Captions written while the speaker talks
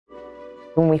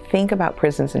When we think about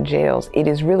prisons and jails, it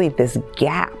is really this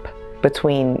gap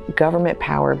between government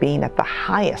power being at the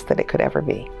highest that it could ever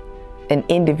be and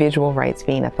individual rights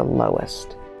being at the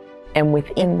lowest. And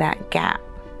within that gap,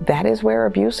 that is where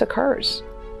abuse occurs.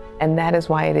 And that is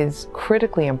why it is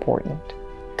critically important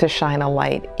to shine a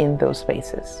light in those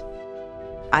spaces.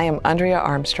 I am Andrea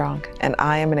Armstrong, and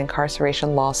I am an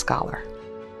incarceration law scholar.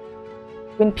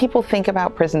 When people think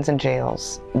about prisons and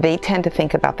jails, they tend to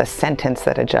think about the sentence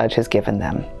that a judge has given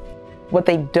them. What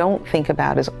they don't think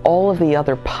about is all of the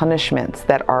other punishments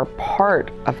that are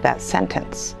part of that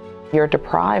sentence. You're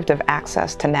deprived of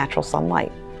access to natural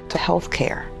sunlight, to health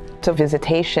care, to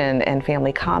visitation and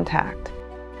family contact.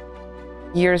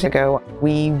 Years ago,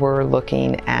 we were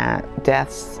looking at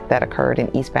deaths that occurred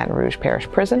in East Baton Rouge Parish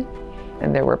Prison,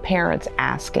 and there were parents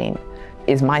asking,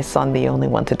 is my son the only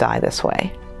one to die this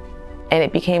way? And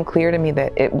it became clear to me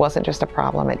that it wasn't just a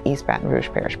problem at East Baton Rouge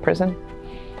Parish Prison,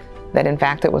 that in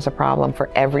fact it was a problem for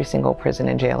every single prison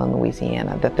and jail in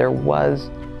Louisiana, that there was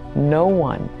no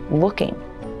one looking.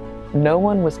 No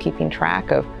one was keeping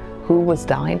track of who was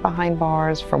dying behind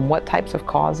bars, from what types of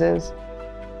causes.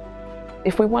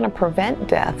 If we want to prevent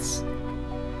deaths,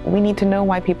 we need to know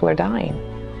why people are dying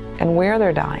and where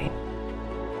they're dying.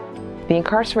 The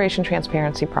Incarceration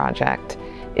Transparency Project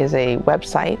is a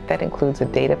website that includes a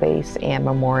database and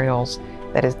memorials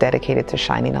that is dedicated to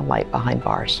shining a light behind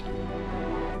bars.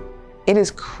 It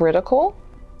is critical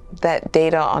that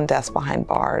data on deaths behind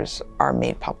bars are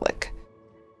made public.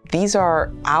 These are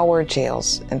our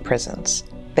jails and prisons.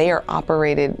 They are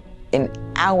operated in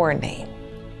our name,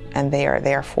 and they are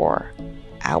therefore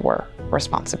our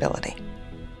responsibility.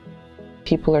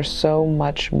 People are so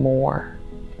much more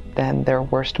than their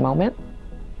worst moment.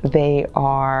 They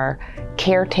are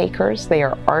caretakers, they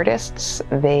are artists,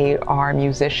 they are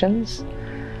musicians,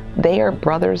 they are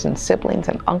brothers and siblings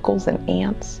and uncles and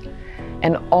aunts.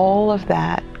 And all of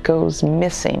that goes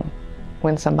missing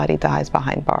when somebody dies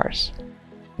behind bars.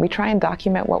 We try and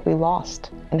document what we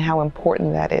lost and how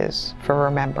important that is for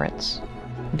remembrance.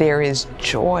 There is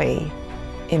joy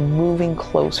in moving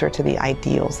closer to the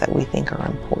ideals that we think are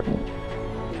important.